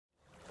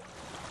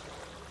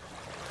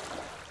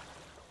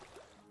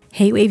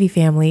Hey Wavy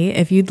family,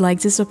 if you'd like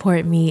to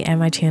support me and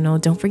my channel,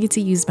 don't forget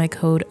to use my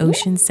code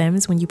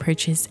OceanSims when you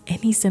purchase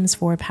any Sims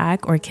 4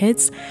 pack or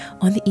kits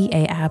on the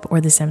EA app or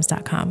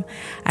thesims.com.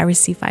 I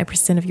receive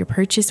 5% of your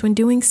purchase when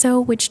doing so,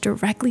 which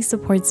directly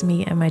supports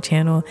me and my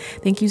channel.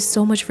 Thank you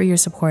so much for your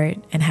support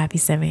and happy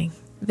simming.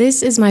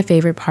 This is my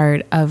favorite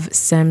part of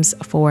Sims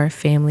 4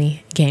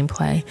 family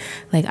gameplay.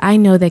 Like, I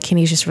know that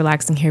Kenny's just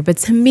relaxing here, but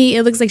to me,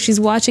 it looks like she's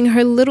watching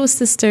her little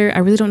sister. I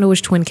really don't know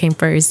which twin came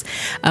first,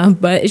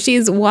 but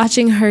she's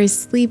watching her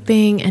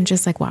sleeping and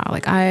just like, wow,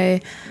 like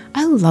I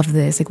love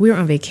this. Like, we were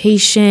on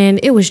vacation.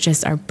 It was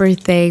just our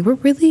birthday. We're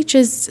really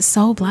just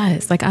so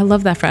blessed. Like, I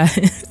love that for us.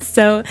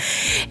 So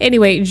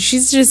anyway,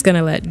 she's just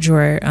gonna let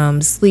Jor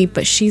sleep,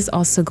 but she's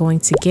also going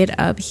to get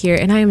up here.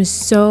 And I am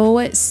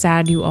so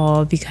sad, you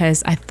all,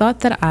 because I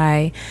thought that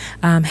I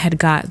had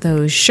got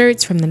those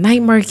shirts from the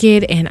night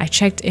market, and I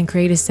checked in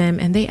Create a Sim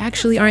and they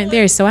actually aren't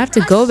there. So I have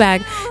to go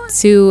back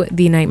to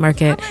the night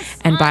market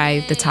and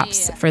buy the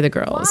tops for the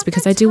girls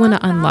because I do want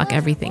to unlock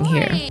everything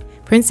here.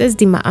 Princess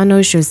Di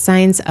Maano shows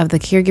signs of the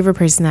caregiver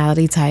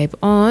personality type.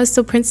 Oh,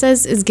 so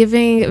Princess is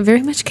giving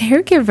very much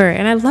caregiver,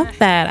 and I love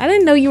that. I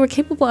didn't know you were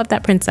capable of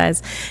that,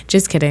 Princess.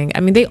 Just kidding.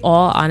 I mean, they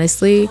all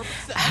honestly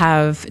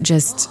have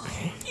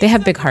they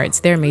have big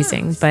hearts. They're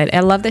amazing. But I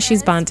love that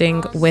she's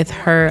bonding with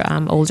her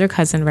older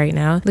cousin right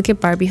now. Look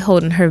at Barbie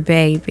holding her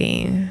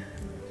baby.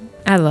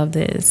 I love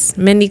this.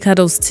 Mindy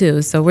cuddles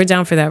too, so we're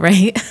down for that,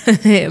 right?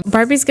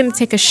 Barbie's gonna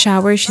take a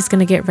shower. She's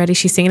gonna get ready.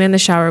 She's singing in the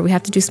shower. We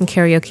have to do some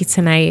karaoke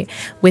tonight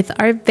with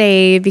our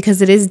babe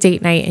because it is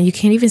date night, and you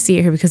can't even see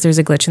it here because there's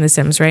a glitch in the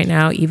Sims right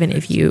now, even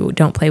if you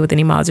don't play with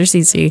any mods or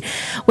CC,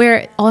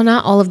 where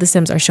not all of the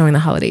Sims are showing the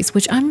holidays,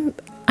 which I'm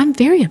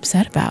very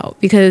upset about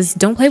because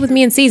Don't Play With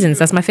Me in Seasons.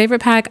 That's my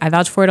favorite pack. I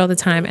vouch for it all the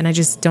time, and I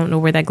just don't know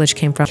where that glitch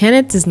came from.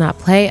 Kenneth does not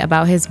play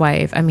about his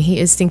wife. I mean, he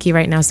is stinky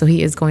right now, so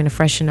he is going to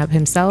freshen up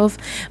himself.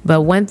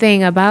 But one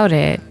thing about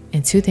it,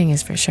 and two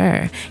things for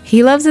sure,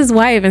 he loves his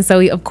wife, and so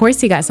of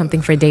course he got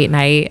something for date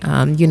night.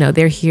 You know,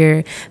 they're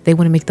here, they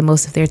want to make the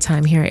most of their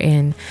time here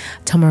in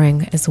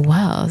Scremaing as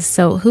well.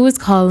 So who is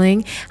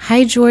calling?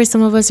 Hi George,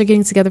 some of us are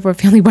getting together for a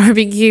family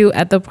barbecue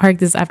at the park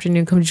this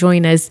afternoon. Come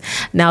join us.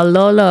 Now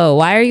Lolo,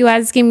 why are you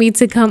asking me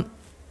to come?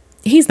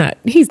 He's not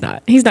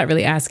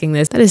really asking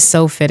this. That is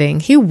so fitting.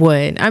 He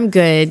would. I'm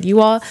good. You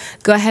all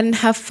go ahead and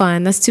have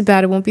fun. That's too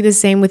bad. It won't be the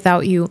same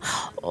without you.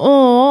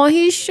 Oh,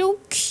 he's so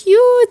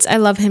cute. I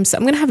love him. So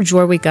I'm gonna have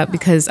Jor wake up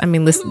because I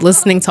mean,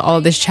 listening to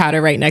all this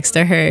chatter right next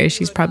to her,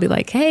 she's probably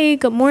like, hey,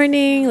 good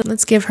morning.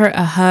 Let's give her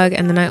a hug.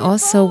 And then I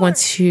also want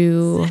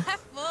to,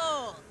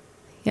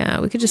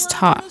 yeah, we could just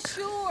talk.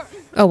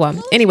 Oh,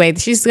 well, anyway,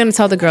 she's going to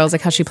tell the girls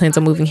like how she plans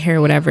on moving here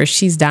or whatever.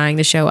 She's dying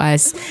to show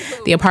us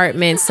the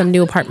apartments, some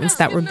new apartments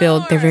that were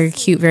built. They're very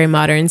cute, very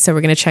modern. So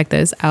we're going to check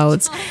those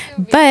out.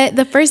 But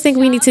the first thing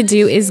we need to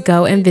do is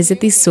go and visit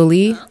the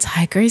Sully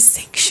Tiger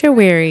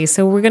Sanctuary.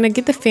 So we're going to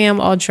get the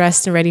fam all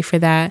dressed and ready for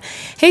that.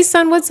 Hey,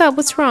 son, what's up?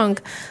 What's wrong?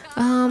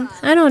 I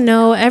don't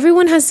know.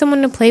 Everyone has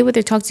someone to play with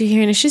or talk to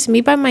here, and it's just me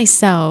by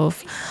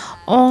myself.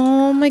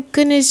 Oh, my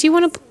goodness. You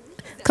want to...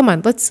 Come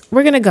on,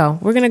 we're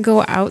gonna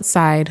go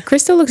outside.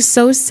 Crystal looks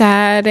so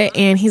sad,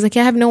 and he's like,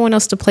 yeah, I have no one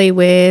else to play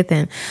with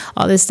and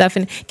all this stuff.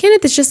 And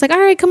Kenneth is just like, all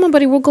right, come on,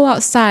 buddy, we'll go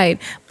outside.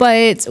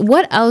 But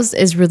what else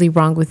is really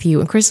wrong with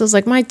you? And Crystal's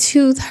like, my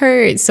tooth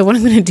hurts. So what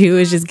I'm gonna do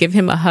is just give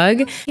him a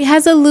hug. He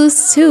has a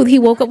loose tooth. He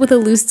woke up with a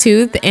loose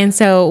tooth, and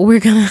so we're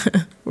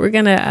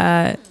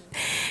gonna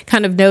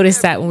kind of notice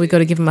that when we go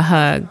to give him a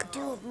hug.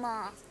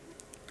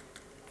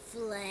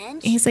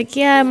 He's like,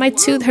 yeah, my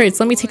tooth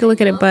hurts. Let me take a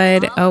look at it,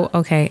 bud. Oh,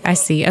 okay, I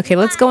see. Okay,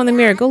 let's go in the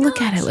mirror. Go look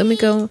at it. Let me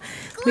go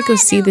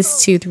see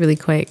this tooth really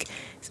quick.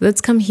 So let's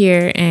come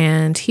here,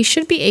 and he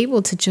should be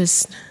able to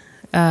just,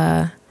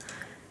 I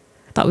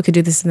thought we could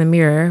do this in the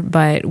mirror,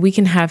 but we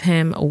can have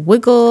him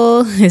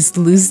wiggle his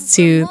loose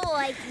tooth.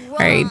 All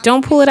right,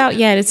 don't pull it out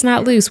yet. It's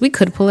not loose. We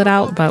could pull it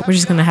out, but we're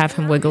just going to have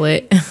him wiggle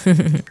it.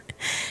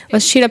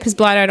 Let's shoot up his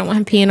bladder. I don't want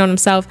him peeing on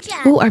himself.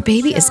 Oh, our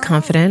baby is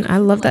confident. I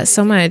love that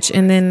so much.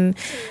 And then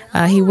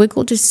he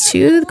wiggled his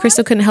tooth.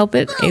 Crystal couldn't help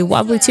it. A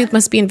wobbly tooth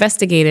must be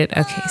investigated.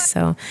 Okay,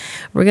 so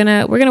we're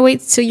gonna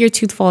wait till your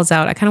tooth falls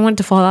out. I kind of want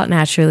it to fall out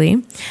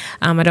naturally.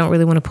 I don't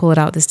really want to pull it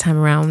out this time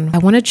around. I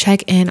want to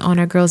check in on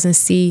our girls and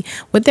see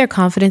what their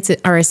confidence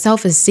or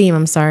self-esteem,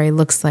 I'm sorry,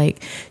 looks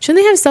like.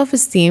 Shouldn't they have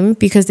self-esteem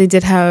because they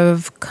did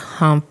have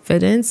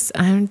confidence?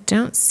 I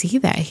don't see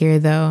that here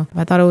though.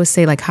 I thought it would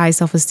say like high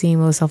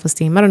self-esteem, low self-esteem.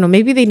 I don't know.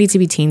 Maybe they need to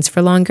be teens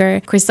for longer.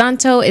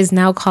 Crisanto is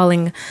now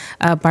calling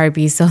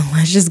Barbie. So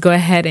let's just go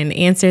ahead and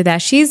answer that.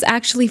 She's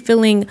actually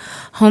feeling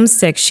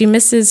homesick. She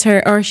misses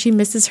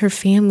her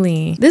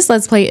family. This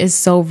Let's Play is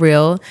so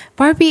real.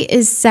 Barbie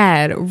is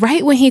sad.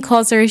 Right when he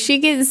calls her, she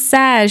gets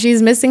sad.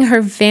 She's missing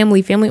her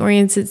family.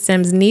 Family-oriented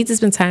Sims need to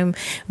spend time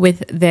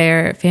with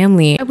their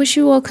family. I wish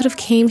you all could have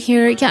came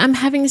here. Yeah, I'm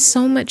having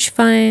so much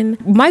fun.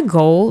 My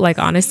goal, like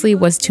honestly,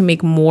 was to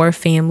make more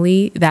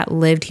family that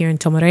lived here in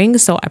Scremaing.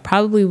 So I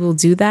probably will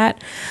do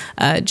that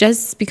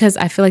just because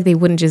I feel like they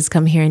wouldn't just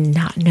come here and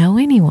not know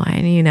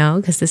anyone, you know,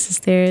 because this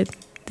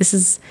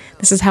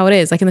this is how it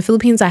is. Like in the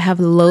Philippines, I have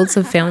loads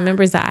of family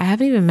members that I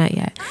haven't even met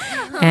yet.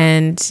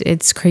 And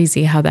it's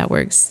crazy how that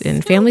works.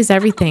 And family's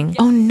everything.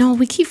 Oh no,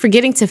 we keep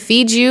forgetting to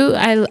feed you.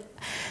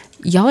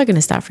 Y'all are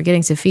gonna stop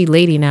forgetting to feed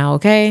Lady now,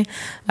 okay?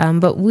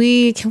 But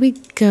can we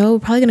go?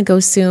 Probably gonna go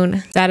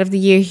soon. Dad of the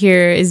year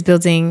here is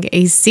building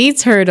a sea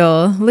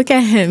turtle. Look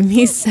at him,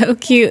 he's so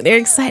cute. They're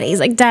excited. He's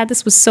like, Dad,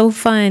 this was so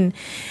fun.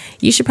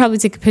 You should probably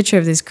take a picture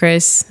of this,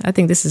 Chris. I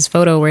think this is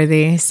photo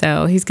worthy.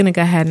 So he's gonna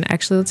go ahead and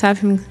actually, let's have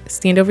him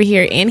stand over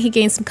here, and he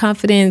gained some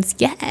confidence.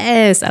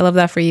 Yes, I love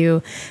that for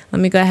you.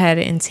 Let me go ahead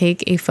and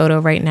take a photo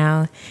right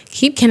now.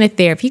 Keep Kenneth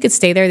there. If he could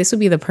stay there, this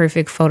would be the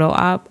perfect photo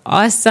op.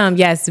 Awesome.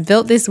 Yes,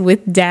 built this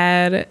with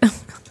Dad.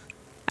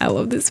 I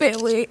love this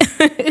family.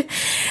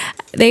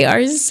 They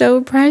are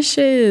so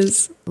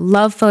precious.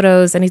 Love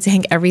photos. I need to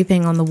hang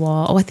everything on the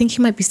wall. Oh, I think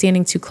he might be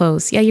standing too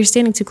close. Yeah, you're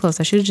standing too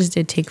close. I should have just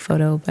did take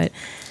photo, but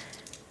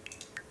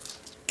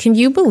can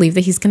you believe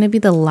that he's going to be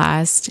the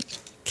last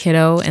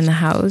kiddo in the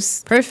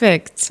house?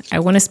 Perfect. I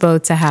want us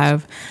both to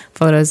have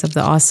photos of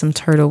the awesome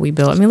turtle we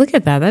built. I mean, look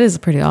at that. That is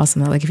pretty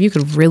awesome. Like, if you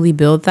could really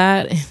build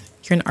that,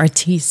 you're an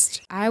artiste.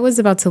 I was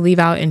about to leave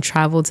out and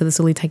travel to the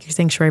Suli Tiger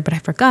Sanctuary, but I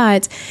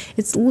forgot.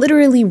 It's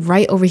literally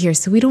right over here.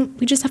 So we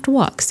just have to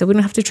walk. So we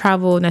don't have to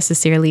travel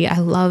necessarily. I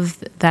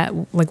love that,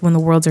 like, when the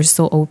worlds are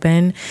so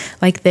open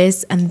like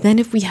this. And then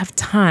if we have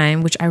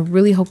time, which I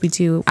really hope we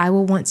do, I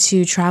will want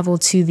to travel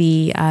to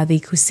the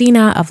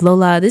Kusina of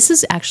Lola. This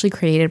is actually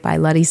created by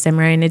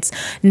LuddySimmer, and it's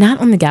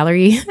not on the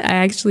gallery. I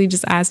actually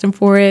just asked him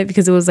for it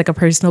because it was like a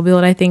personal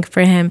build, I think,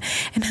 for him.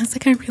 And I was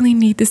like, I really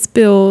need this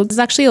build. It's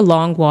actually a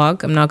long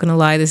walk. I'm not going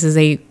to lie. This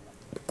is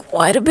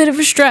quite a bit of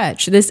a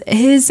stretch. This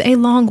is a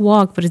long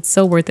walk, but it's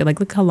so worth it. Like,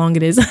 look how long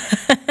it is.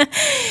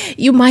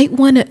 You might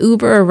want to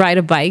Uber or ride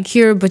a bike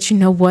here, but you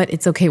know what?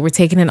 It's okay. We're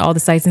taking in all the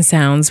sights and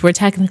sounds. We're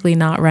technically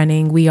not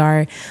running. We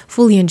are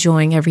fully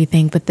enjoying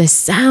everything, but the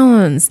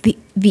sounds, the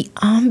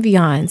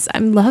ambiance,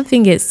 I'm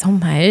loving it so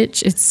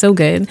much. It's so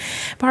good.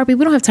 Barbie,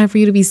 we don't have time for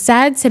you to be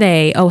sad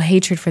today. Oh,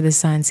 hatred for the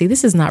sun. See,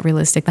 this is not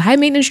realistic. The high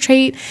maintenance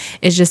trait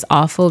is just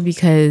awful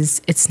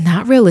because it's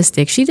not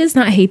realistic. She does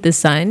not hate the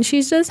sun.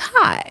 She's just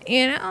hot,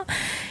 you know?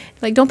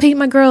 Like, don't paint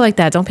my girl like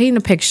that. Don't paint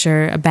a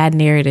picture, a bad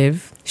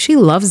narrative. She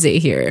loves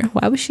it here.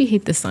 Why would she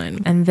hate the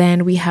sun? And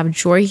then we have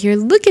Joy here.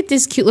 Look at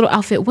this cute little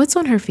outfit. What's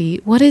on her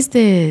feet? What is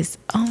this?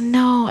 Oh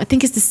no, I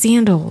think it's the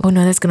sandal. Oh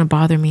no, that's gonna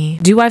bother me.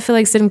 Do I feel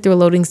like sitting through a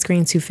loading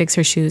screen to fix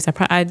her shoes?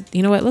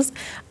 You know what?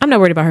 I'm not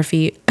worried about her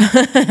feet.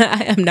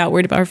 I am not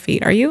worried about her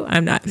feet. Are you?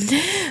 I'm not.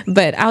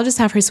 But I'll just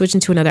have her switch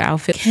into another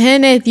outfit.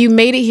 Kenneth, you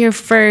made it here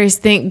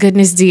first. Thank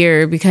goodness,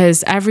 dear,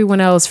 because everyone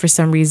else, for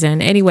some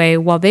reason. Anyway,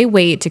 while they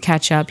wait to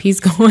catch up,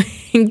 he's going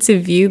to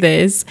view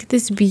this. Look at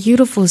this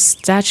beautiful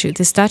statue.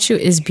 This statue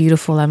is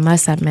beautiful, I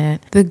must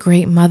admit. The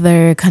great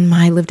mother,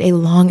 Kanmai, lived a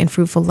long and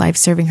fruitful life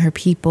serving her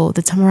people.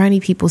 The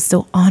Tamarani people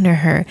still honor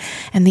her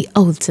and the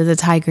oath to the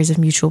tigers of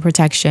mutual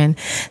protection.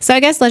 So I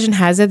guess legend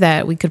has it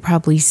that we could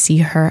probably see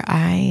her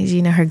eyes,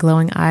 you know, her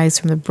glowing eyes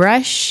from the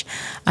brush.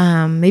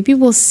 Maybe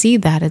we'll see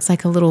that. It's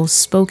like a little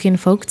spoken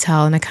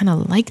folktale, and I kind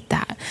of like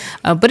that.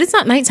 But it's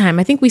not nighttime.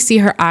 I think we see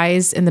her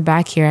eyes in the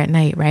back here at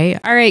night, right?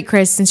 All right,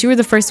 Chris, since you were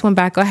the first one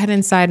back, go ahead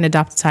inside and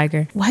adopt a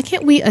tiger. Why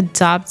can't we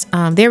adopt?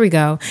 There we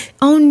go.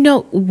 Oh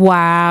no.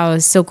 Wow.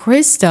 So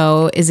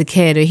Christo is a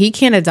kid. He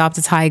can't adopt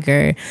a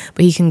tiger,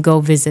 but he can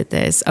go visit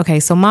this. Okay.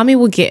 So mommy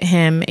will get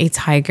him a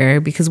tiger,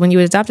 because when you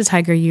adopt a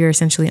tiger, you're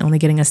essentially only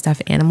getting a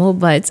stuffed animal,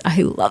 but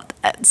I love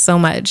that so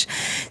much.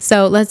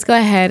 So let's go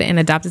ahead and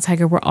adopt a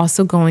tiger. We're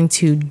also going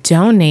to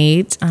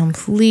donate.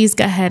 Please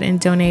go ahead and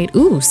donate.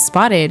 Ooh,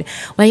 spotted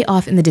way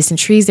off in the distant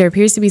trees. There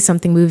appears to be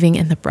something moving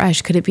in the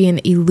brush. Could it be an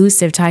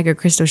elusive tiger?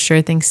 Christo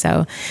sure thinks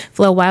so.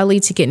 Flow wildly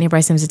to get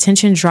nearby Sim's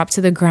attention, drop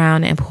to the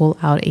ground, and pull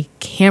out a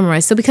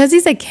camera. So because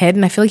he's a kid,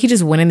 and I feel like he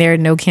just went in there,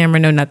 no camera,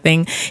 no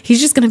nothing, he's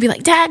just gonna be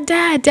like, dad,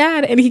 dad,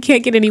 dad, and he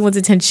can't get anyone's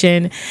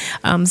attention.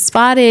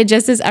 Spotted.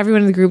 Just as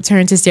everyone in the group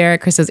turned to stare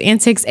at Christo's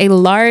antics, a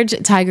large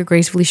tiger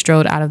gracefully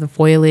strode out of the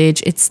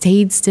foliage. It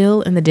stayed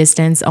still in the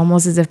distance,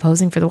 almost as if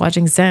posing for the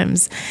watching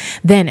Sims.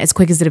 Then, as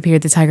quick as it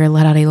appeared, the tiger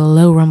let out a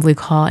low rumbly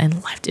call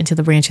and leapt into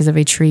the branches of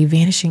a tree,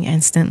 vanishing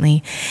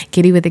instantly.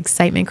 Giddy with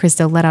excitement,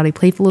 Christo let out a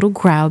playful little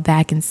growl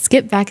back and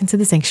skipped back into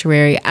the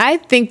sanctuary. I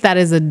think that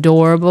is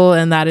adorable,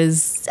 and that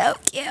is so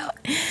cute.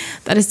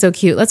 That is so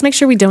cute. Let's make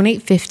sure we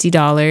donate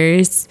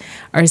 $50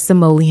 or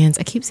simoleons.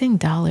 I keep saying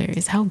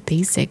dollars. How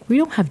basic. We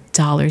don't have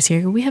dollars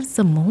here. We have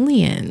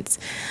simoleons.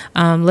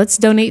 Let's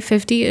donate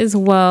 50 as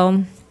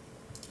well.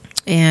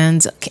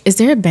 And is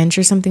there a bench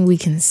or something we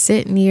can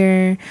sit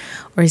near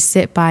or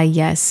sit by?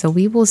 Yes. So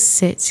we will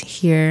sit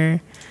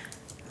here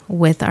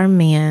with our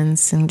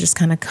mans and just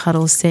kind of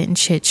cuddle, sit and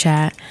chit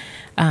chat.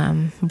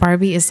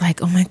 Barbie is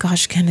like, oh my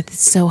gosh, Kenneth,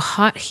 it's so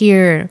hot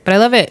here, but I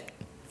love it.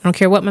 I don't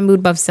care what my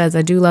mood buff says.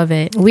 I do love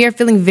it. We are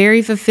feeling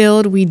very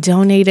fulfilled. We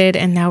donated,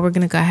 and now we're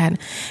going to go ahead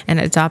and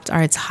adopt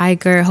our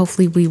tiger.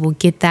 Hopefully we will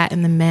get that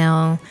in the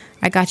mail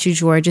I got you,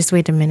 George. Just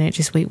wait a minute.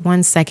 Just wait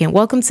 1 second.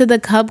 Welcome to the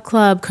Cub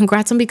Club.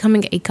 Congrats on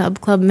becoming a Cub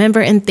Club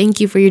member, and thank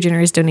you for your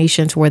generous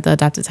donation toward the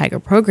Adopt a Tiger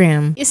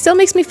program. It still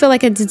makes me feel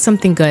like I did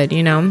something good,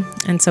 you know?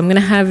 And so I'm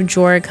gonna have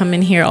George come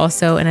in here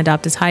also and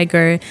adopt a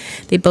tiger.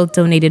 They both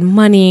donated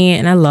money,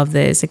 and I love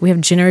this. Like, we have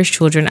generous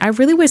children. I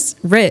really wish,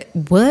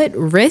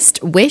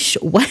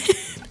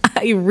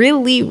 I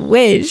really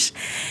wish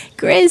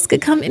Chris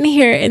could come in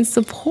here and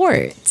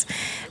support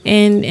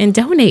and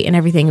donate and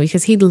everything,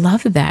 because he'd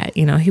love that,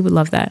 you know, he would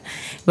love that.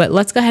 But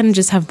let's go ahead and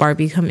just have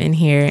Barbie come in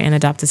here and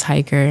adopt a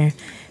tiger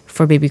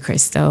for baby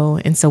Christo,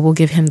 and so we'll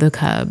give him the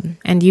cub.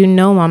 And you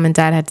know, mom and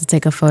dad had to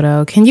take a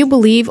photo. Can you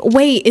believe,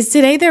 wait, is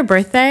today their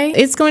birthday?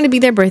 It's going to be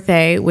their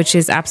birthday, which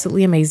is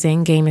absolutely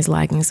amazing. Game is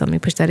lagging, so let me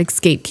push that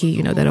escape key,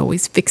 you know, that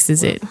always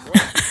fixes it.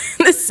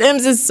 The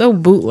Sims is so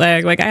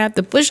bootleg, like I have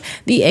to push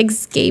the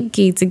escape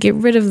key to get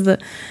rid of the...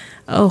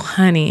 Oh,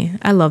 honey,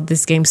 I love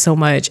this game so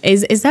much.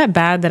 Is that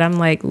bad that I'm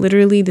like,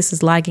 literally, this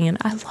is lagging and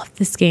I love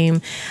this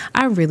game?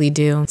 I really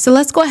do. So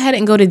let's go ahead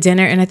and go to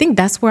dinner. And I think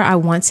that's where I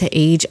want to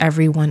age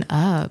everyone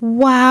up.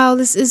 Wow,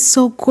 this is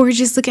so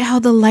gorgeous. Look at how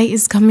the light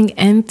is coming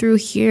in through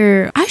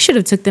here. I should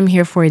have took them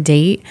here for a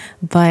date,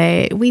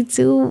 but we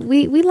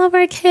love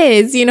our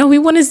kids. You know, we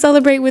want to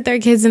celebrate with our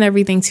kids and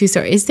everything too.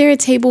 So is there a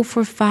table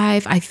for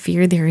 5? I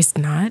fear there is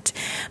not,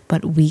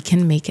 but we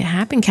can make it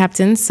happen,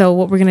 Captain. So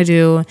what we're going to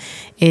do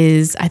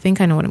is, I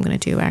think I know what I'm going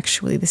to do,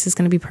 actually. This is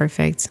going to be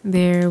perfect.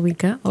 There we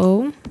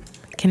go.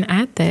 Can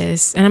add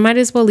this, and I might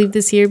as well leave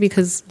this here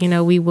because, you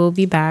know, we will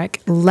be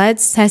back.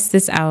 Let's test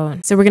this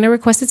out. So we're going to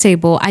request a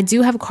table. I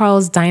do have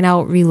Carl's Dine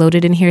Out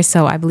reloaded in here,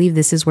 so I believe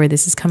this is where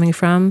this is coming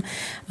from,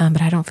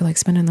 but I don't feel like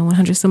spending the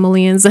 100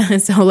 simoleons.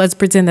 So let's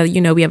pretend that,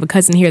 you know, we have a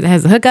cousin here that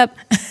has a hookup.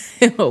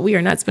 We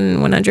are not spending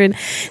 100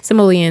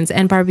 simoleons.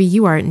 And Barbie,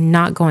 you are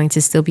not going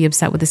to still be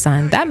upset with the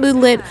sun. That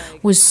moodlet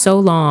was so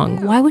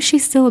long. Why was she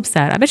still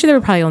upset? I bet you there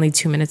were probably only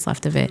 2 minutes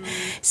left of it.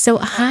 So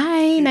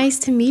hi, nice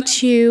to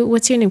meet you.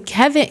 What's your name?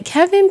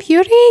 Kevin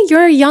Beauty?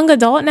 You're a young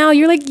adult now.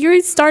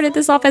 You started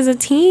this off as a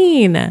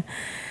teen.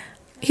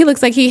 He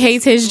looks like he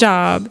hates his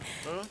job.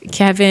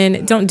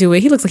 Kevin, don't do it.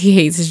 He looks like he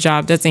hates his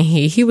job, doesn't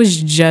he? He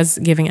was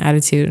just giving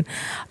attitude.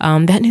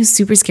 That new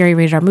super scary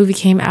rated R movie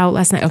came out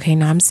last night. Okay,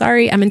 no, I'm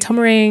sorry. I'm in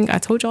Tummering. I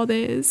told y'all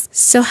this.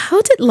 So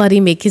how did Luddy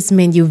make his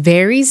menu?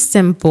 Very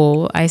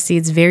simple. I see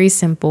it's very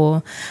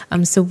simple.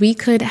 So we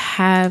could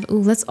have,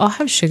 let's all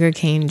have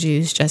sugarcane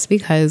juice just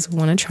because we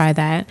want to try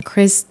that.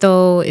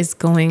 Crystal is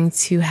going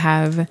to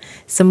have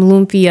some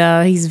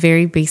lumpia. He's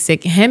very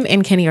basic. Him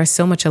and Kenny are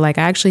so much alike.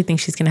 I actually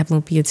think she's going to have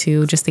lumpia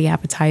too, just the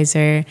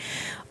appetizer.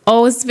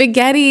 Oh,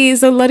 spaghetti.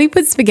 So Luddy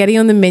put spaghetti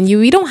on the menu.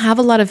 We don't have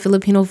a lot of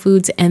Filipino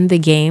foods in the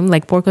game,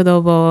 like pork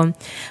adobo,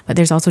 but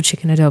there's also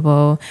chicken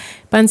adobo,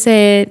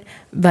 pancit,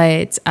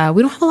 but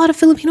we don't have a lot of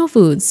Filipino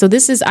foods. So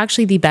this is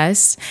actually the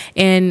best.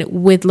 And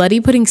with Luddy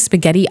putting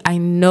spaghetti, I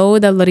know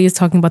that Luddy is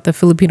talking about the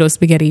Filipino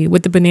spaghetti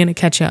with the banana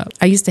ketchup.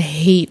 I used to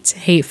hate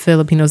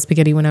Filipino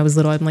spaghetti when I was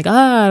little. I'm like,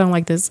 I don't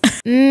like this.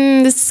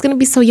 This is going to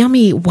be so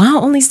yummy.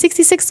 Wow, only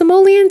 66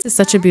 simoleons. It's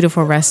such a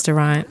beautiful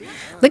restaurant.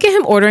 Look at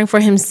him ordering for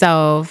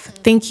himself.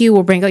 Thank you.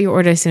 We'll bring out your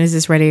order as soon as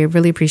it's ready. I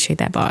really appreciate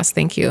that, boss.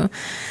 Thank you.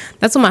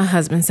 That's what my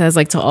husband says,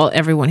 like, to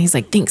everyone. He's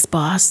like, thanks,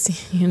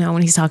 boss. You know,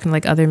 when he's talking to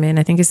like other men,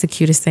 I think it's the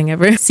cutest thing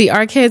ever. See,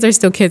 our kids are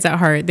still kids at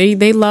heart.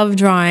 They love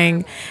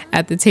drawing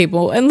at the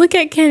table. And look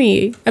at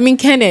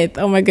Kenneth.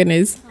 Oh my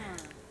goodness.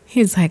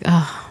 He's like,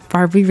 oh,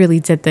 Barb, we really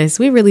did this.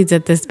 We really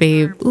did this,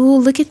 babe. Ooh,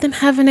 look at them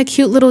having a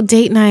cute little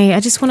date night. I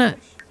just want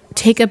to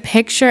take a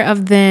picture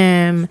of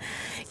them.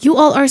 You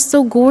all are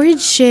so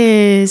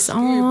gorgeous.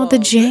 Oh, the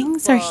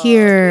Jangs are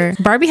here.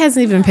 Barbie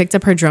hasn't even picked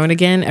up her drone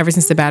again ever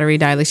since the battery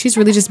died. Like, she's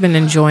really just been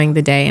enjoying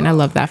the day, and I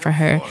love that for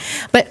her.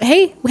 But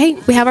hey,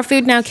 we have our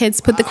food now, kids.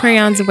 Put the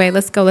crayons away.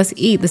 Let's go. Let's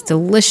eat this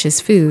delicious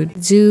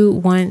food. Do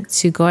want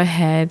to go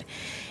ahead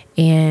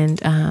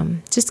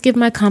and just give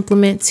my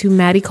compliment to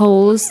Maddie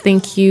Coles.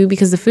 Thank you,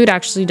 because the food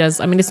actually does,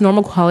 I mean, it's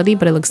normal quality,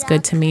 but it looks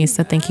good to me.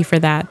 So thank you for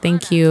that.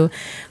 Thank you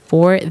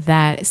for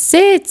that.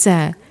 Sit.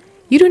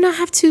 You do not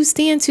have to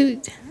stand to...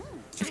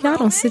 If y'all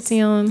don't sit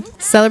down.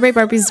 Celebrate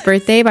Barbie's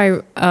birthday by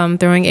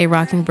throwing a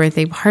rocking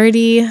birthday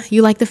party.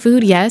 You like the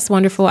food? Yes.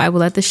 Wonderful. I will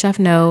let the chef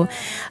know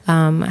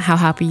how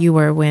happy you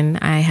were when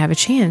I have a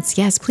chance.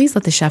 Yes, please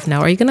let the chef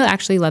know. Are you going to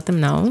actually let them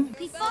know?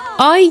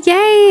 Oh,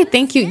 yay.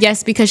 Thank you.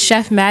 Yes, because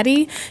Chef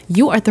Maddie,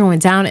 you are throwing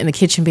down in the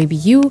kitchen, baby.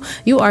 You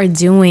are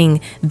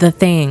doing the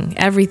thing.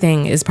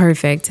 Everything is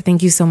perfect.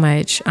 Thank you so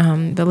much.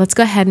 But let's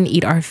go ahead and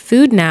eat our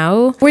food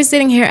now. We're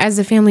sitting here as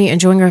a family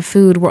enjoying our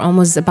food. We're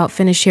almost about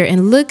finished here.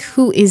 And look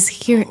who is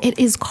here. It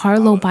is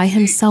Carlo by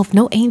himself.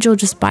 No Angel,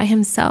 just by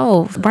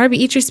himself.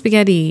 Barbie, eat your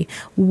spaghetti.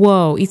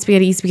 Whoa, eat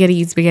spaghetti, eat spaghetti,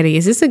 eat spaghetti.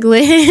 Is this a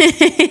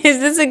glitch? Is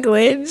this a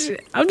glitch?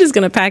 I'm just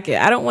going to pack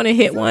it. I don't want to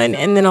hit one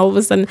and then all of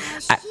a sudden...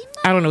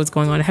 I don't know what's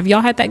going on. Have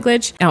y'all had that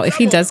glitch? Now, if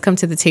he does come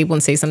to the table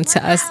and say something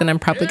to us, then I'm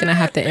probably going to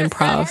have to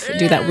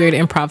do that weird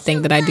improv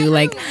thing that I do.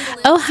 Like,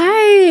 oh,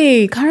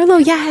 hi, Carlo.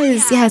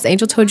 Yes.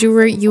 Angel told you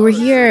you were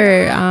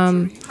here.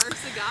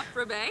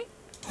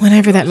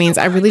 Whatever that means.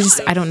 I really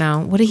just, I don't know.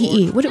 What did he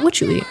eat?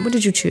 What you eat? What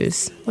did you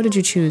choose? What did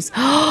you choose?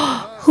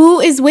 Who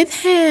is with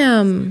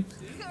him?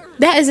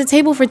 That is a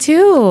table for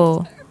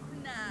two.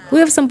 We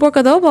have some pork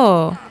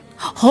adobo.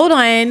 Hold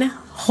on.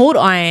 Hold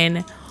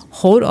on.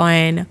 Hold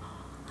on.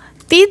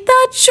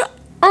 Tita,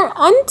 our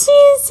auntie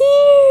is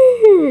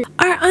here.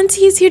 Our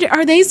auntie is here.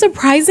 Are they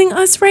surprising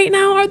us right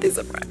now? Are they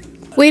surprising?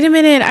 Wait a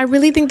minute. I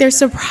really think they're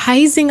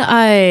surprising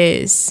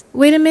us.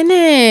 Wait a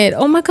minute.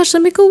 Oh my gosh,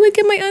 let me go look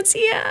at my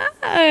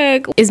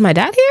auntie. Is my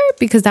dad here?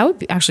 Because that would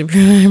be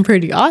actually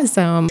pretty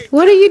awesome.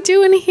 What are you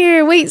doing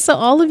here? Wait, so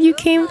all of you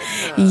came?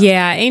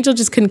 Yeah, Angel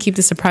just couldn't keep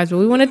the surprise, but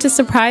we wanted to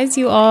surprise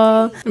you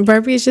all.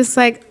 Barbie is just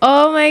like,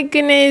 oh my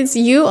goodness,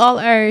 you all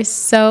are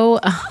so...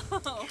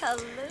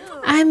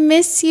 I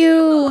miss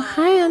you.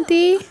 Hi,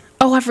 auntie.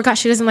 Oh, I forgot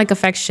she doesn't like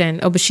affection.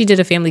 Oh, but she did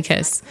a family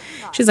kiss.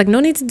 She's like,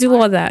 no need to do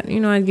all that. You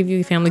know, I'd give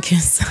you a family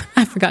kiss.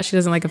 I forgot she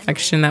doesn't like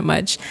affection that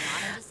much.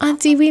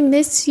 Auntie, we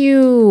miss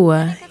you.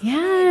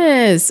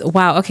 Yes.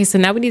 Wow. Okay, so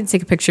now we need to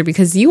take a picture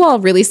because you all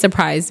really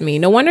surprised me.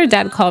 No wonder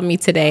Dad called me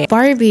today.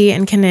 Barbie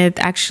and Kenneth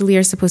actually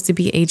are supposed to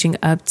be aging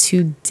up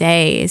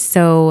today.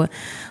 So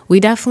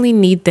we definitely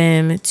need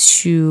them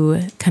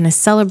to kind of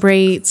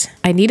celebrate.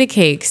 I need a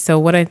cake. So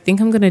what I think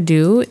I'm going to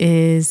do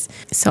is,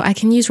 so I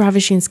can use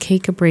Ravishing's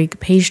Cake a Break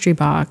pastry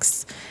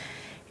box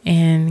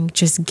and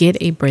just get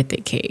a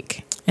birthday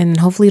cake.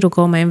 And hopefully it'll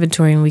go in my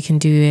inventory and we can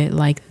do it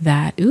like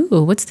that.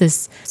 Ooh, what's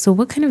this? So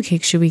what kind of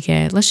cake should we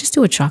get? Let's just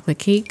do a chocolate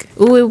cake.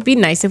 Ooh, it would be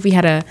nice if we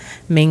had a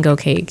mango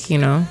cake, you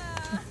know?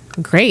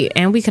 Great.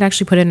 And we could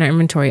actually put it in our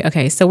inventory.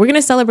 Okay, so we're going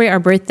to celebrate our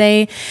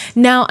birthday.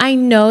 Now, I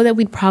know that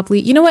we'd probably,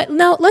 you know what?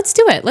 No, let's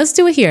do it. Let's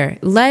do it here.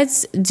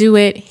 Let's do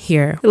it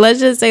here. Let's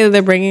just say that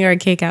they're bringing our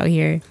cake out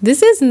here.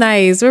 This is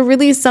nice. We're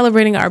really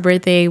celebrating our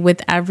birthday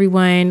with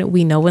everyone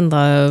we know and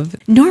love.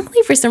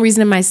 Normally, for some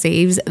reason in my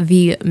saves,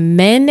 the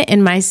men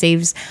in my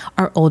saves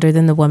are older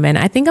than the women.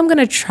 I think I'm going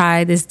to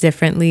try this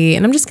differently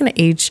and I'm just going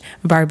to age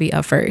Barbie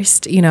up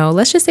first. You know,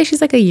 let's just say she's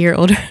like a year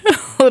older,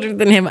 older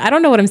than him. I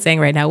don't know what I'm saying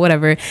right now.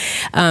 Whatever.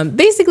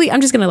 Basically,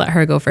 I'm just going to let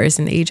her go first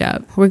and age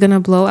up. We're going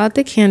to blow out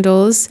the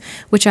candles,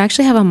 which I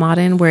actually have a mod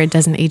in where it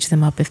doesn't age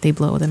them up if they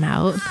blow them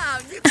out.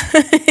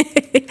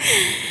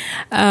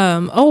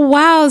 Oh,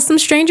 wow. Some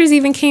strangers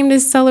even came to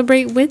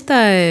celebrate with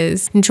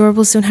us. Jorah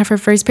will soon have her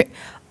first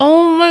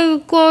oh, my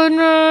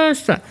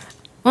goodness.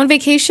 On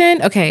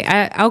vacation? Okay,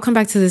 I'll come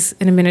back to this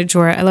in a minute,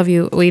 Jorah. I love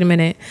you. Wait a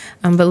minute.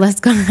 But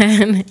let's go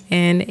ahead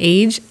and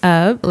age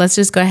up. Let's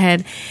just go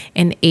ahead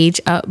and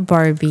age up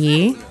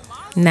Barbie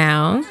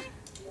now.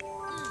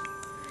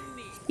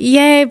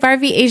 Yay,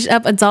 Barbie aged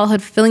up,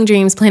 adulthood, fulfilling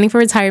dreams, planning for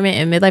retirement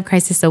and midlife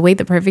crisis. So wait,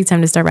 the perfect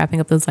time to start wrapping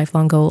up those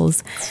lifelong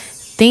goals.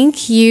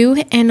 Thank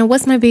you. And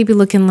what's my baby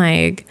looking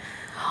like?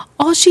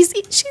 Oh, she's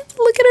look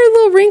at her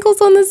little wrinkles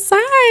on the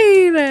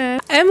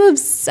side. I'm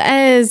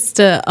obsessed.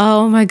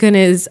 Oh my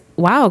goodness.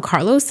 Wow,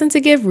 Carlos sent a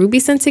gift, Ruby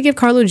sent a gift,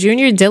 Carlo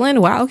Jr., Dylan.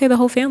 Wow, okay, the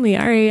whole family.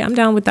 All right, I'm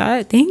down with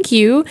that. Thank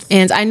you.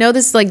 And I know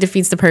this like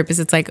defeats the purpose.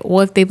 It's like,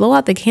 well, if they blow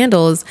out the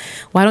candles,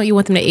 why don't you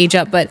want them to age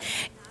up? But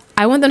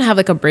I want them to have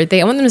like a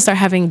birthday. I want them to start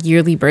having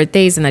yearly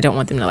birthdays and I don't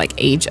want them to like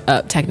age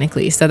up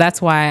technically. So that's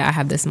why I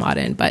have this mod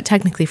in. But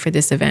technically for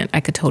this event,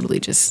 I could totally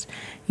just,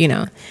 you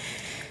know,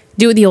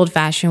 do it the old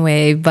fashioned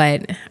way.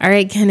 But all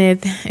right,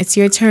 Kenneth, it's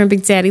your turn,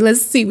 Big Daddy.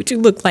 Let's see what you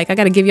look like. I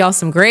got to give y'all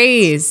some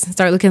grays.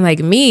 Start looking like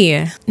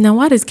me. Now,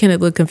 why does Kenneth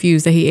look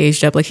confused that he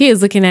aged up? Like he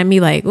is looking at me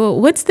like, well,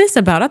 what's this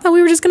about? I thought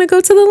we were just going to go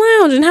to the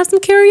lounge and have some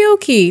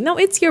karaoke. No,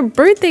 it's your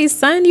birthday,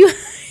 son.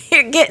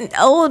 You're getting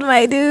old,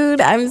 my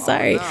dude. I'm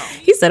sorry.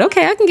 He said,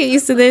 okay, I can get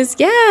used to this.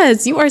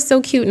 Yes, you are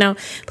so cute. Now,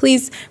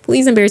 please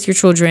embarrass your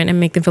children and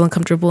make them feel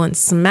uncomfortable and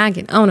smack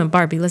it on them,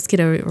 Barbie. Let's get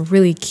a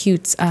really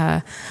cute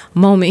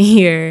moment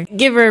here.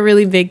 Give her a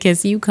really big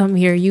kiss. You come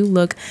here. You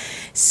look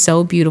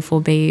so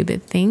beautiful, babe.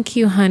 Thank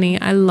you, honey.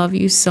 I love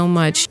you so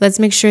much. Let's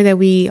make sure that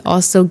we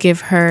also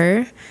give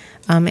her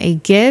a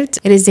gift.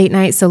 It is date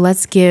night, so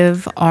let's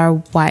give our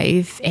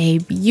wife a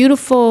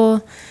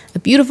beautiful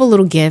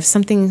little gift,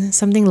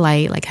 something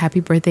light, like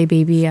happy birthday,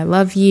 baby. I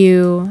love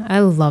you. I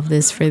love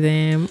this for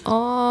them.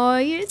 Oh,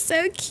 you're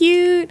so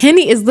cute.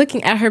 Kenny is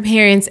looking at her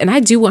parents and I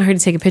do want her to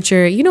take a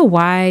picture. You know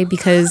why?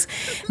 Because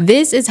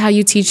this is how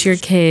you teach your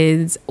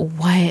kids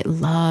what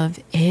love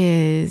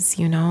is,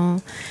 you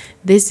know?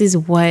 This is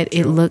what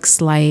it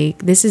looks like.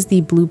 This is the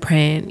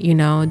blueprint, you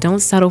know, don't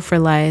settle for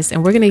less.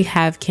 And we're going to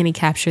have Kenny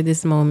capture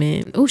this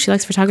moment. Oh, she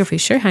likes photography.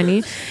 Sure,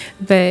 honey.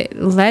 But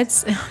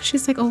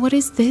she's like, oh, what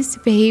is this,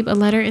 babe? A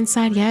letter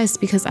inside? Yes,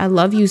 because I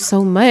love you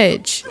so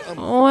much.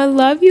 Oh, I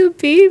love you,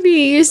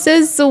 baby. You're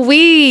so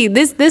sweet.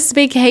 This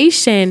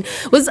vacation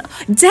was,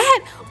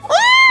 Dad.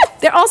 Oh,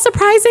 they're all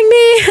surprising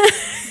me.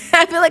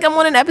 I feel like I'm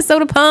on an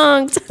episode of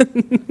Punk'd.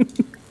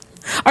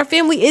 Our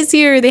family is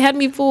here. They had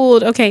me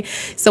fooled. Okay,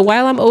 so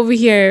while I'm over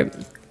here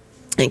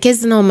and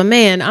kissing on my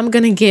man, I'm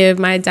gonna give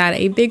my dad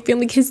a big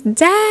family kiss.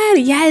 Dad,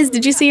 yes,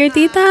 did you see your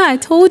tita? I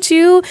told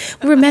you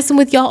we were messing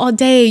with y'all all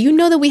day. You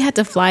know that we had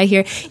to fly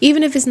here,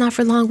 even if it's not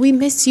for long. We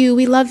miss you,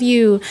 we love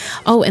you.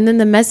 Oh, and then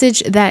the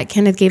message that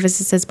Kenneth gave us,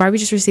 it says, Barbie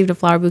just received a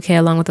flower bouquet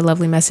along with a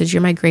lovely message.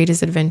 You're my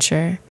greatest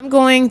adventure. I'm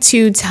going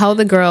to tell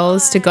the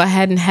girls to go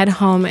ahead and head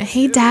home.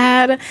 Hey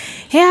Dad,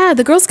 yeah,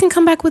 the girls can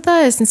come back with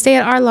us and stay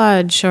at our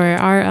lodge, or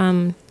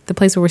our the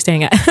place where we're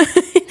staying at.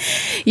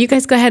 You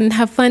guys go ahead and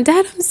have fun.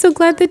 Dad, I'm so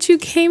glad that you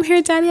came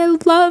here. Daddy, I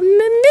love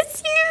and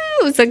miss you.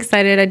 I'm so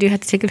excited. I do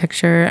have to take a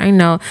picture. I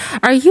know.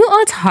 Are you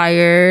all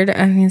tired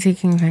of me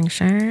taking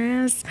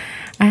pictures?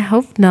 I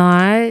hope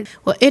not.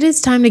 Well, it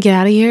is time to get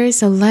out of here.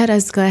 So let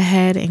us go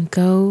ahead and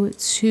go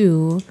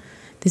to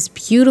this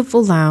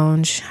beautiful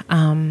lounge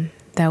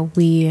that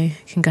we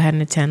can go ahead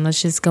and attend.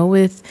 Let's just go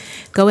with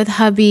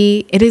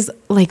hubby. It is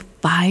like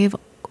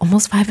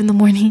almost 5 in the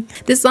morning.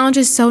 This lounge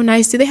is so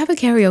nice. Do they have a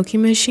karaoke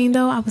machine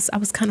though? I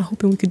was kind of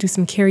hoping we could do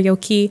some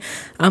karaoke.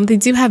 They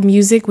do have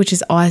music, which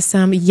is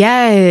awesome.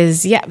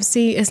 Yes. Yeah.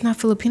 See, it's not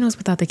Filipinos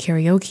without the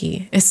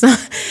karaoke. It's not,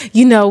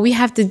 you know, we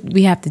have to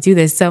do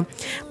this. So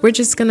we're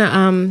just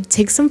gonna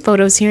take some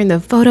photos here in the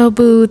photo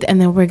booth, and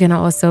then we're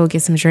gonna also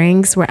get some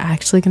drinks. We're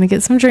actually gonna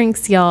get some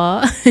drinks,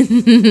 y'all.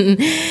 We're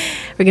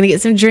gonna get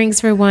some drinks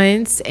for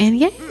once. And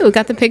yeah, we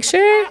got the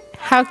picture.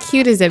 How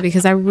cute is it?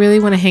 Because I really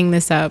want to hang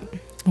this up.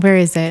 Where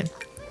is it?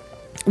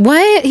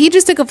 What? He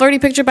just took a flirty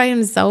picture by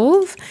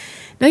himself?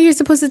 No, you're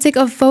supposed to take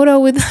a photo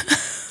with...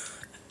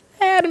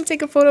 I had him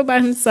take a photo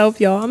by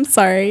himself, y'all. I'm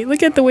sorry.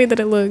 Look at the way that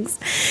it looks.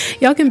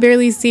 Y'all can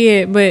barely see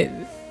it, but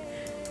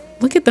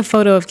look at the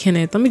photo of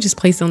Kenneth. Let me just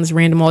place it on this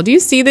random wall. Do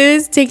you see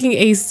this? Taking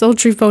a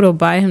sultry photo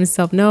by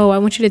himself. No, I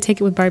want you to take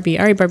it with Barbie.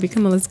 All right, Barbie,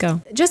 come on, let's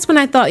go. Just when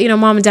I thought, you know,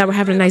 Mom and Dad were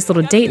having a nice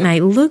little date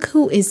night, look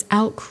who is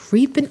out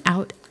creeping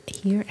out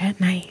here at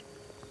night.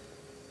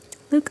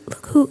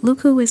 Look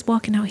who is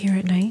walking out here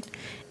at night.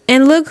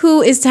 And look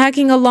who is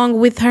tagging along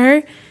with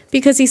her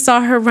because he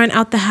saw her run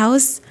out the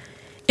house.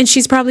 And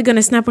she's probably going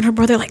to snap on her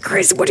brother like,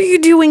 Chris, what are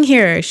you doing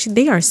here?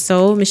 They are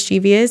so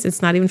mischievous.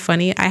 It's not even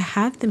funny. I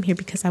have them here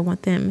because I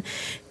want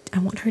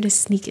her to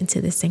sneak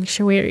into the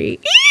sanctuary.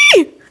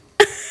 She's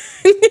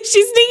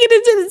sneaking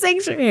into the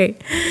sanctuary.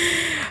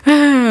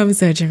 I'm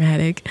so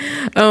dramatic.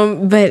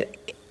 But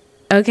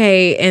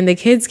okay. And the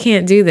kids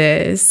can't do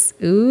this.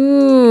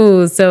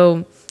 Ooh,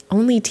 so...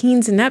 only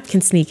teens and up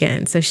can sneak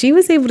in. So she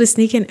was able to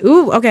sneak in.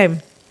 Ooh,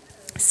 okay.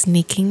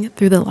 Sneaking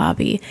through the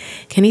lobby.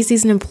 Kenny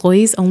sees an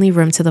employees only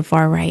room to the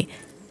far right.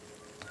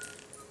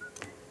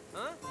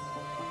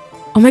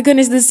 Oh my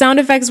goodness, the sound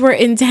effects were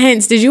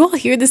intense. Did you all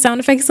hear the sound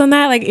effects on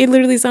that? Like, it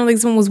literally sounded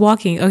like someone was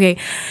walking. Okay,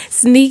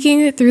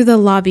 sneaking through the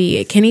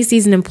lobby. Kenny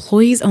sees an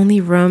employees only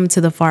room to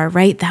the far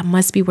right. That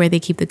must be where they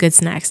keep the good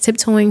snacks.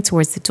 Tiptoeing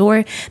towards the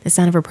door, the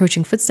sound of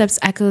approaching footsteps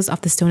echoes off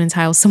the stone and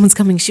tiles. Someone's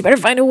coming. She better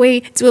find a way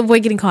to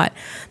avoid getting caught.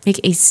 Make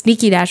a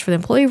sneaky dash for the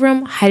employee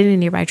room, hide in a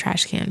nearby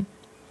trash can.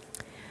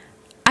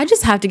 I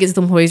just have to get to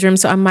the employee's room,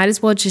 so I might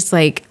as well just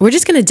like, we're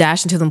just gonna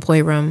dash into the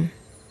employee room.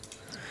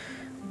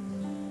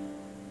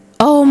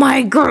 Oh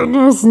my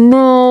goodness,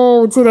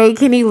 no. Today,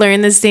 Kenny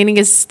learned that standing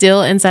as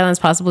still and silent as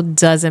possible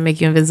doesn't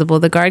make you invisible.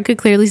 The guard could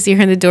clearly see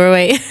her in the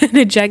doorway and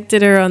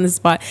ejected her on the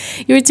spot.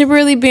 You were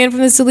temporarily banned from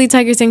the Silly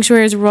Tiger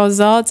Sanctuary as a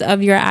result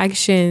of your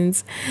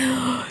actions.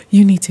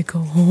 You need to go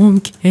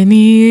home,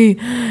 Kenny.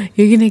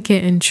 You're gonna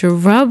get in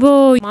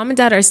trouble. Mom and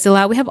Dad are still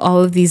out. We have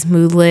all of these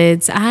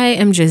moodlets. I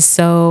am just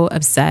so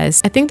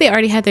obsessed. I think they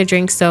already had their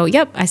drinks, so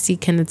yep, I see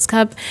Kenneth's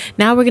cup.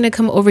 Now we're gonna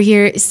come over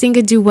here, sing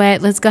a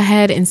duet. Let's go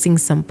ahead and sing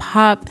some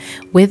pop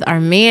with our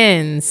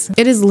mans.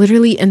 It is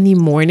literally in the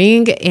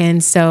morning,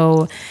 and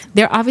so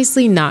they're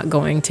obviously not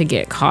going to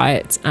get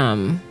caught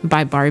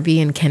by Barbie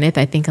and Kenneth,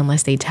 I think,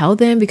 unless they tell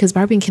them, because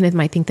Barbie and Kenneth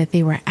might think that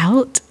they were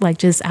out, like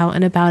just out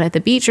and about at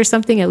the beach or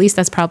something. At least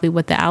that's probably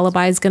what the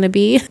alibi is gonna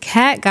be.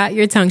 Cat got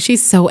your tongue.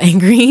 She's so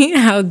angry.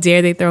 How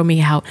dare they throw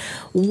me out?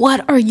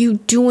 What are you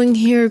doing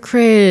here,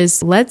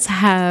 Chris? Let's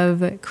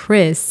have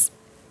Chris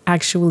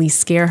actually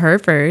scare her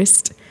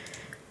first.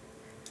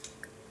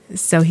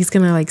 So he's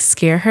gonna like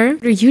scare her.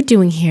 What are you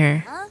doing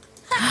here?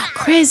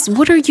 Chris,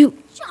 what are you?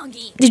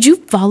 Did you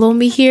follow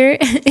me here?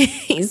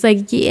 He's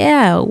like,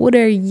 yeah, what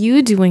are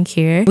you doing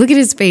here? Look at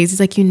his face. He's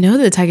like, you know,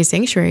 the Tiger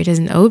Sanctuary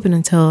doesn't open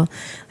until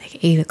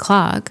like 8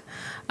 o'clock.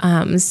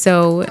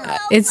 So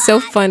it's so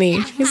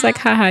funny. He's like,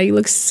 haha, you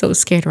look so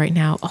scared right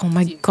now. Oh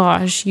my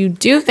gosh, you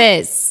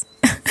doofus.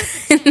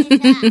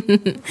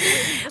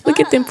 Look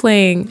at them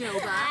playing.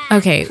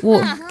 Okay,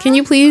 well, can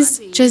you please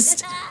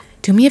just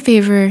do me a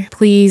favor?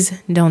 Please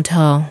don't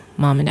tell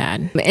Mom and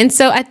Dad. And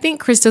so I think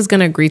Crystal's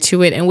gonna agree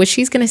to it, and what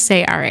she's gonna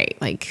say, all right,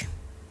 like,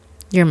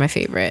 you're my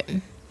favorite.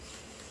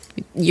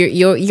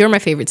 You're my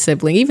favorite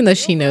sibling, even though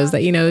she knows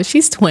that, you know,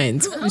 she's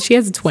twins. She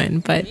has a twin,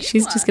 but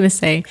she's just gonna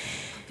say,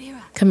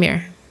 come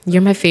here.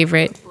 you're my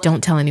favorite.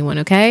 Don't tell anyone,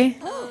 okay?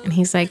 And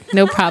he's like,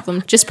 no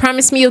problem. Just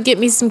promise me you'll get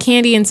me some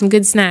candy and some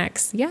good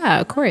snacks. Yeah,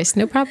 of course.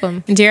 No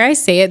problem. And dare I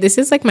say it, this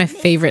is like my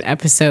favorite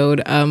episode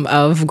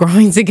of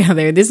growing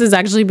together. This has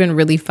actually been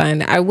really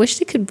fun. I wish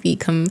they could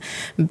become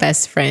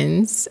best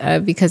friends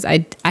because I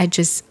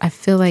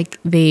feel like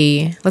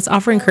let's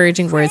offer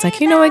encouraging words. Like,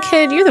 you know what,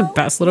 kid? You're the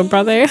best little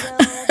brother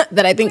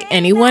that I think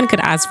anyone could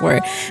ask for,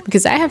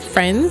 because I have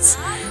friends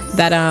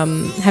that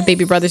have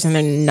baby brothers and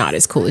they're not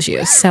as cool as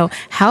you. So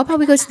how about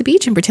we go to the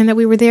beach and pretend that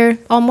we were there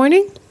all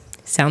morning?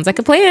 Sounds like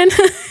a plan.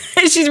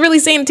 She's really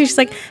saying it too. She's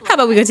like, how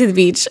about we go to the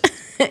beach?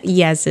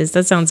 Yes, sis,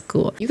 that sounds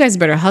cool. You guys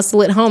better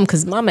hustle at home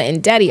because mama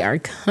and daddy are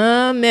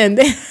coming.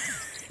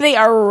 They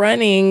are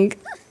running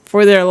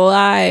for their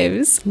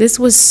lives. This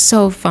was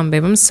so fun,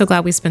 babe. I'm so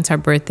glad we spent our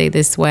birthday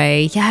this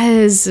way.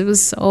 Yes, it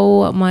was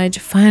so much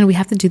fun. We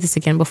have to do this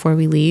again before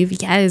we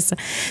leave. Yes.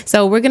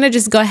 So we're gonna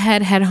just go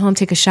ahead, head home,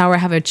 take a shower,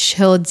 have a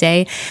chill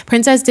day.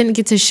 Princess didn't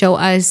get to show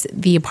us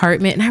the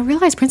apartment, and I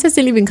realized Princess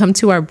didn't even come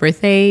to our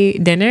birthday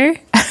dinner.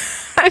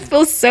 I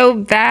feel so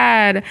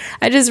bad.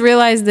 I just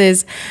realized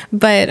this,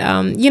 but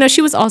you know,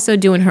 she was also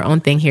doing her own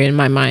thing here in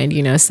my mind,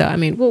 you know. So I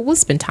mean, we'll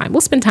spend time.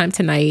 We'll spend time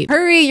tonight.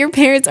 Hurry, your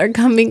parents are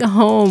coming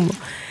home.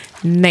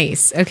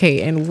 Nice.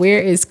 Okay, and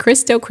where is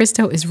Christo?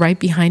 Christo is right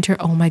behind her.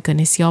 Oh my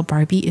goodness, y'all,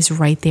 Barbie is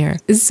right there.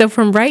 So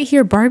from right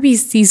here, Barbie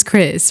sees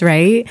Chris,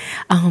 right?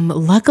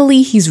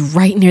 Luckily, he's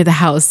right near the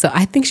house. So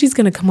I think she's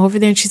gonna come over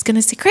there and she's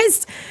gonna say,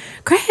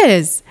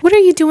 Chris, what are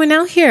you doing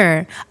out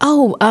here?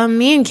 Oh,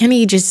 me and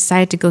Kenny just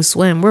decided to go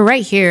swim. We're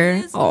right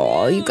here.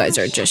 Oh, you guys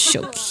are just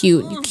so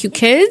cute. You cute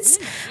kids.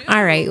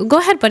 All right, well, go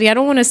ahead, buddy. I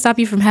don't want to stop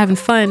you from having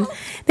fun.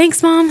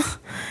 Thanks, Mom.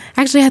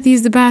 Actually, I have to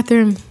use the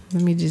bathroom.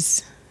 Let me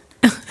just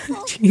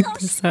cheat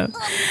this up.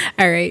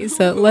 All right,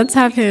 so let's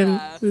have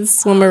him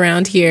swim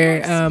around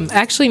here.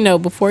 Actually, no,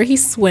 before he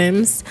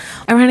swims,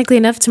 ironically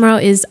enough, tomorrow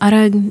is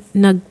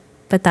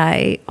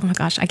Aragnagbetay. Oh my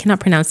gosh, I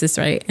cannot pronounce this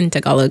right in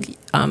Tagalog.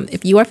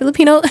 If you are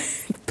Filipino,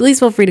 please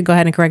feel free to go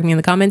ahead and correct me in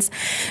the comments.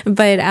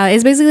 But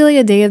it's basically like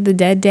a Day of the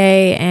Dead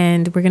day,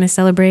 and we're gonna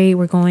celebrate.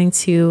 We're going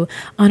to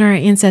honor our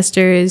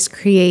ancestors,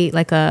 create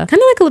like a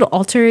kind of like a little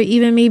altar,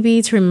 even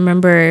maybe to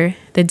remember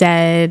the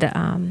dead,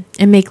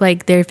 and make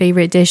like their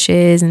favorite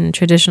dishes and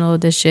traditional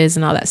dishes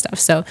and all that stuff.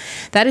 So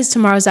that is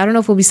tomorrow. So I don't know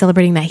if we'll be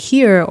celebrating that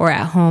here or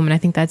at home, and I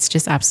think that's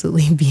just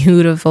absolutely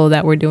beautiful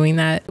that we're doing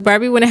that.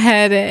 Barbie went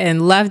ahead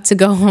and left to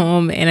go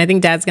home, and I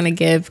think Dad's gonna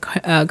give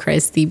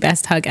Chris the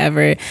best hug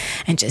ever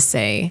and just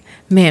say,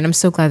 man, I'm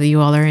so glad that you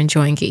all are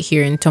enjoying it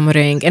here in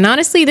Tomarang. And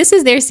honestly, this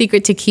is their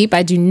secret to keep.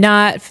 I do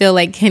not feel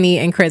like Kenny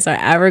and Chris are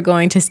ever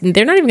going to,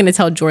 they're not even going to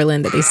tell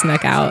Jorlyn that they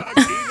snuck out.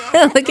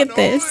 Look at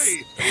this.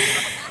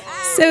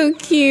 So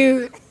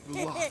cute.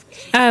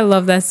 I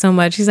love that so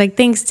much. He's like,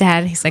 thanks,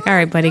 Dad. He's like, all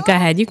right, buddy, go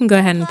ahead. You can go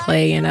ahead and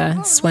play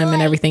and swim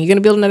and everything. You're going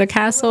to build another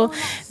castle?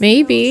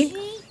 Maybe.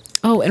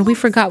 Oh, and we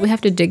forgot we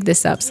have to dig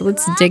this up. So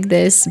let's dig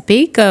this.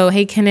 Bako,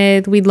 hey,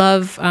 Kenneth, we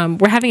love,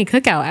 we're having a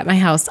cookout at my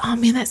house. Oh,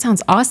 man, that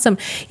sounds awesome.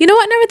 You know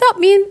what? Never thought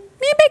me and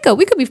Bako,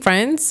 we could be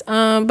friends,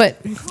 but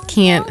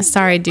can't.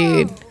 Sorry,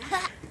 dude.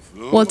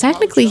 Well,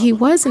 technically, he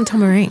was in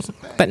Tomarang.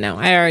 But no,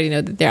 I already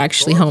know that they're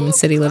actually home in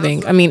city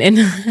living. I mean, in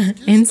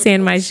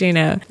San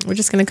Myshuno. We're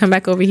just going to come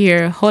back over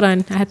here. Hold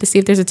on. I have to see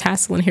if there's a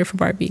tassel in here for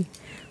Barbie.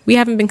 We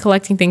haven't been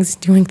collecting things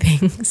and doing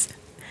things.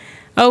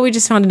 Oh, we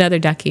just found another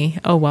ducky.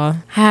 Oh,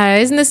 well. Hi,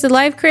 isn't this the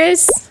life,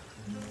 Chris?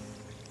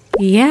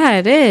 Yeah,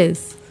 it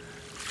is.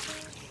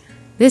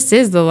 This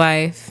is the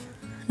life.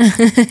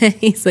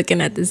 He's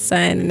looking at the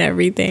sun and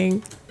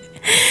everything.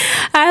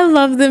 I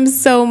love them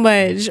so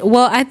much.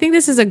 Well, I think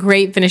this is a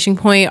great finishing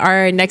point.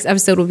 Our next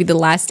episode will be the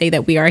last day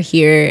that we are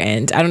here,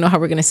 and I don't know how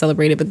we're going to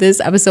celebrate it, but this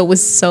episode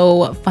was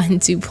so fun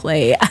to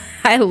play.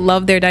 I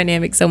love their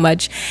dynamic so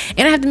much,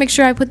 and I have to make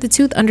sure I put the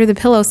tooth under the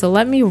pillow, so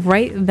let me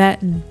write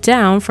that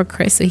down for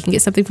Chris so he can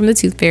get something from the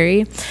tooth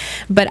fairy.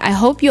 But I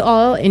hope you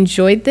all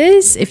enjoyed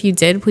this. If you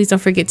did, please don't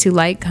forget to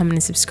like, comment,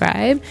 and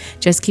subscribe.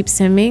 Just keep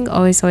simming.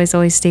 Always, always,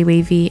 always stay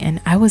wavy,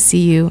 and I will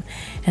see you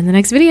in the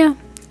next video.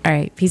 All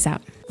right, peace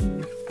out.